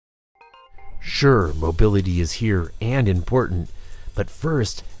Sure, mobility is here and important, but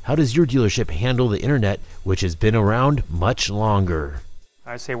first, how does your dealership handle the internet, which has been around much longer?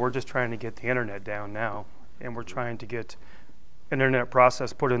 I say we're just trying to get the internet down now, and we're trying to get internet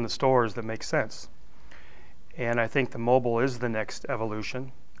process put in the stores that makes sense. And I think the mobile is the next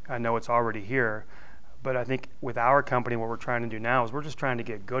evolution. I know it's already here, but I think with our company, what we're trying to do now is we're just trying to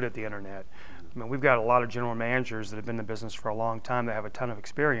get good at the internet. I mean, we've got a lot of general managers that have been in the business for a long time that have a ton of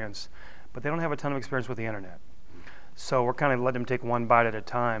experience, but they don't have a ton of experience with the internet. So we're kind of letting them take one bite at a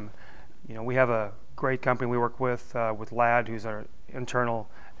time. You know, we have a great company we work with Ladd, who's our internal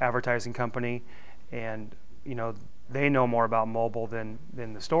advertising company, and you know, they know more about mobile than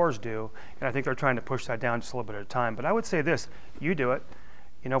the stores do, and I think they're trying to push that down just a little bit at a time. But I would say this: you do it.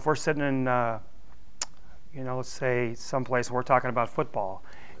 You know, if we're sitting in, you know, let's say someplace we're talking about football,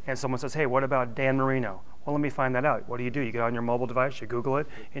 and someone says, "Hey, what about Dan Marino?" Well, let me find that out. What do? You get on your mobile device, you Google it,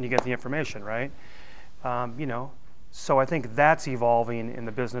 and you get the information, right? You know, so I think that's evolving in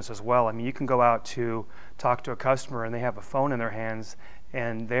the business as well. I mean, you can go out to talk to a customer, and they have a phone in their hands,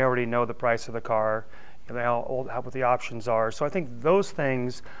 and they already know the price of the car. You know, what the options are. So I think those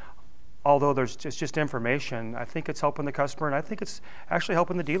things, although there's just information, I think it's helping the customer, and I think it's actually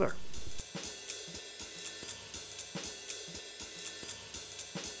helping the dealer.